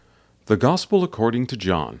The Gospel according to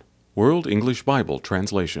John, World English Bible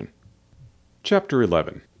Translation. Chapter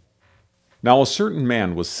 11. Now a certain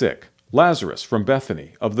man was sick, Lazarus from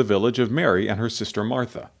Bethany, of the village of Mary and her sister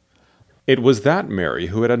Martha. It was that Mary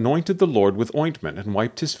who had anointed the Lord with ointment and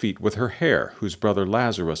wiped his feet with her hair, whose brother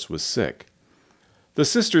Lazarus was sick. The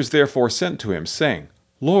sisters therefore sent to him, saying,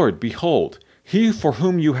 Lord, behold, he for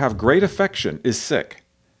whom you have great affection is sick.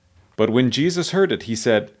 But when Jesus heard it, he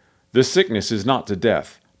said, This sickness is not to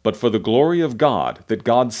death, but for the glory of God, that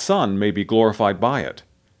God's Son may be glorified by it.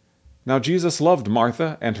 Now Jesus loved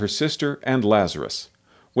Martha and her sister and Lazarus.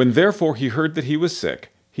 When therefore he heard that he was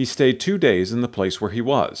sick, he stayed 2 days in the place where he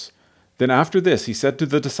was. Then after this he said to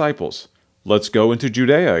the disciples, Let's go into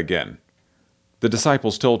Judea again. The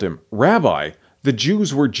disciples told him, Rabbi, the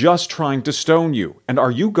Jews were just trying to stone you, and are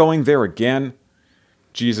you going there again?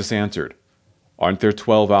 Jesus answered, Aren't there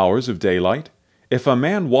 12 hours of daylight? If a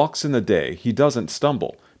man walks in the day, he doesn't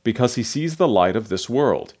stumble, because he sees the light of this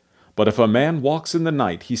world. But if a man walks in the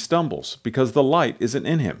night, he stumbles, because the light isn't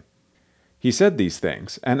in him. He said these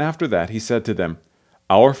things, and after that he said to them,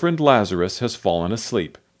 Our friend Lazarus has fallen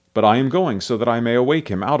asleep, but I am going so that I may awake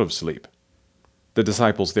him out of sleep. The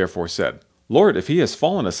disciples therefore said, Lord, if he has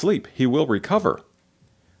fallen asleep, he will recover.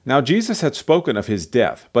 Now Jesus had spoken of his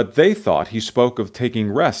death, but they thought he spoke of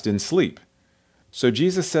taking rest in sleep. So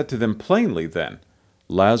Jesus said to them plainly then,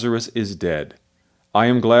 Lazarus is dead. I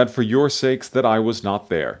am glad for your sakes that I was not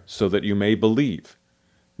there, so that you may believe.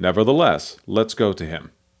 Nevertheless, let's go to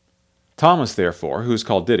him. Thomas therefore, who is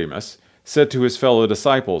called Didymus, said to his fellow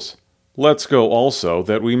disciples, Let's go also,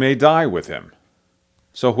 that we may die with him.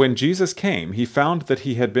 So when Jesus came, he found that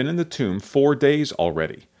he had been in the tomb 4 days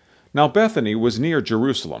already. Now Bethany was near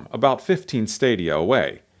Jerusalem, about 15 stadia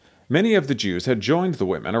away. Many of the Jews had joined the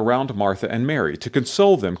women around Martha and Mary to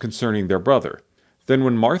console them concerning their brother. Then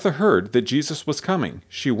when Martha heard that Jesus was coming,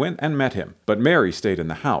 she went and met him, but Mary stayed in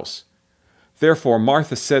the house. Therefore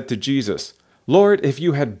Martha said to Jesus, Lord, if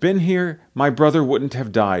you had been here, my brother wouldn't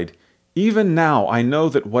have died. Even now I know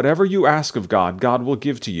that whatever you ask of God, God will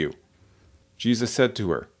give to you. Jesus said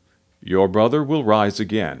to her, Your brother will rise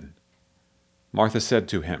again. Martha said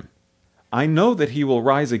to him, I know that he will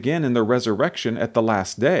rise again in the resurrection at the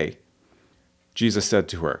last day. Jesus said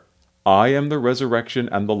to her, I am the resurrection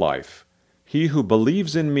and the life. He who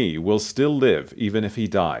believes in me will still live, even if he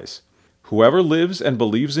dies. Whoever lives and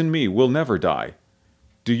believes in me will never die.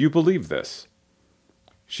 Do you believe this?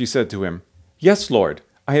 She said to him, Yes, Lord,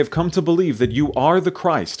 I have come to believe that you are the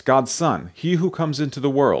Christ, God's Son, he who comes into the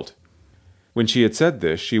world. When she had said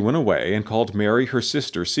this, she went away and called Mary her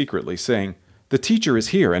sister secretly, saying, The teacher is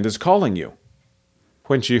here and is calling you.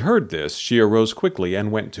 When she heard this, she arose quickly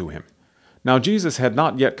and went to him. Now Jesus had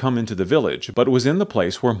not yet come into the village, but was in the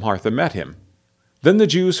place where Martha met him. Then the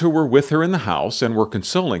Jews who were with her in the house and were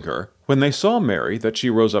consoling her, when they saw Mary, that she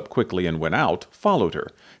rose up quickly and went out, followed her,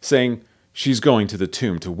 saying, She's going to the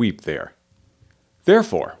tomb to weep there.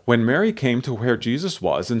 Therefore, when Mary came to where Jesus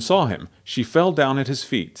was and saw him, she fell down at his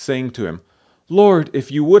feet, saying to him, Lord, if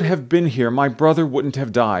you would have been here, my brother wouldn't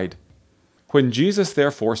have died. When Jesus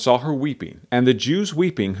therefore saw her weeping, and the Jews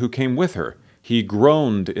weeping who came with her, he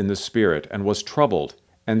groaned in the spirit and was troubled,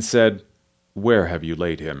 and said, Where have you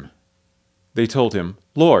laid him? They told him,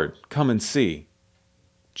 Lord, come and see.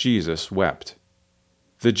 Jesus wept.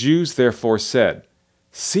 The Jews therefore said,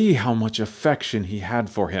 See how much affection he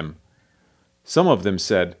had for him. Some of them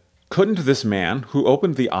said, Couldn't this man, who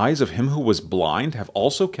opened the eyes of him who was blind, have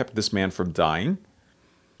also kept this man from dying?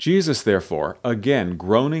 Jesus therefore, again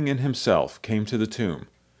groaning in himself, came to the tomb.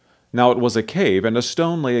 Now it was a cave, and a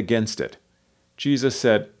stone lay against it. Jesus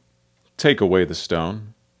said, Take away the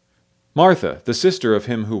stone. Martha, the sister of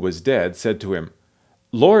him who was dead, said to him,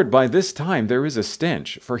 Lord, by this time there is a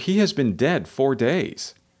stench, for he has been dead 4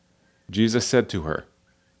 days. Jesus said to her,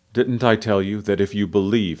 Didn't I tell you that if you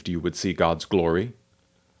believed you would see God's glory?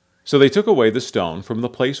 So they took away the stone from the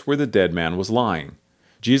place where the dead man was lying.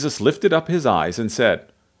 Jesus lifted up his eyes and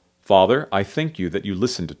said, Father, I thank you that you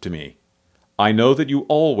listened to me. I know that you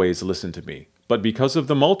always listen to me, but because of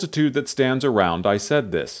the multitude that stands around I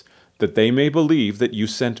said this, that they may believe that you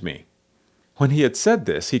sent me. When he had said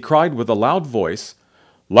this, he cried with a loud voice,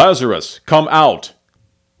 Lazarus, come out!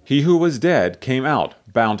 He who was dead came out,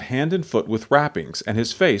 bound hand and foot with wrappings, and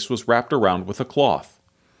his face was wrapped around with a cloth.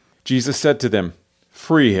 Jesus said to them,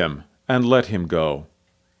 Free him, and let him go.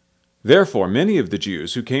 Therefore many of the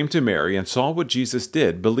Jews who came to Mary and saw what Jesus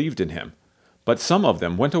did believed in him. But some of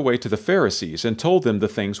them went away to the Pharisees and told them the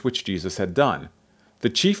things which Jesus had done. The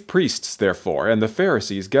chief priests, therefore, and the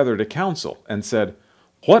Pharisees gathered a council and said,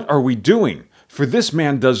 What are we doing? For this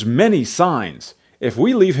man does many signs. "If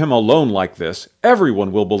we leave him alone like this,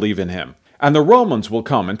 everyone will believe in him, and the Romans will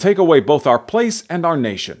come and take away both our place and our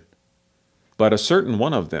nation." But a certain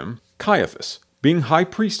one of them, Caiaphas, being high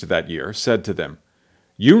priest that year, said to them,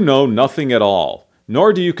 "You know nothing at all,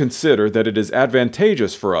 nor do you consider that it is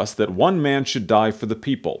advantageous for us that one man should die for the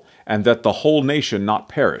people, and that the whole nation not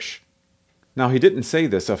perish." Now he didn't say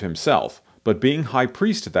this of himself, but being high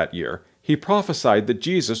priest that year, he prophesied that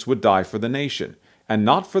Jesus would die for the nation, and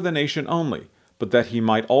not for the nation only, but that he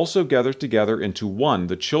might also gather together into one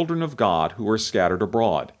the children of God who were scattered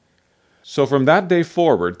abroad. So from that day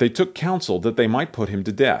forward they took counsel that they might put him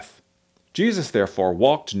to death. Jesus therefore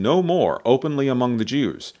walked no more openly among the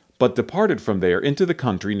Jews, but departed from there into the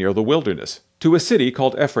country near the wilderness, to a city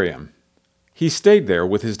called Ephraim. He stayed there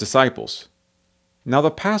with his disciples. Now the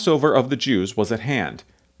Passover of the Jews was at hand.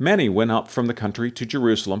 Many went up from the country to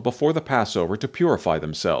Jerusalem before the Passover to purify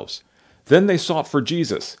themselves. Then they sought for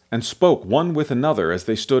Jesus, and spoke one with another as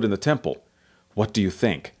they stood in the temple. "What do you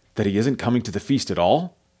think, that he isn't coming to the feast at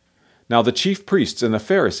all?" Now the chief priests and the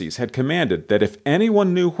Pharisees had commanded that if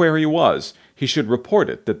anyone knew where he was, he should report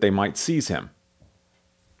it, that they might seize him.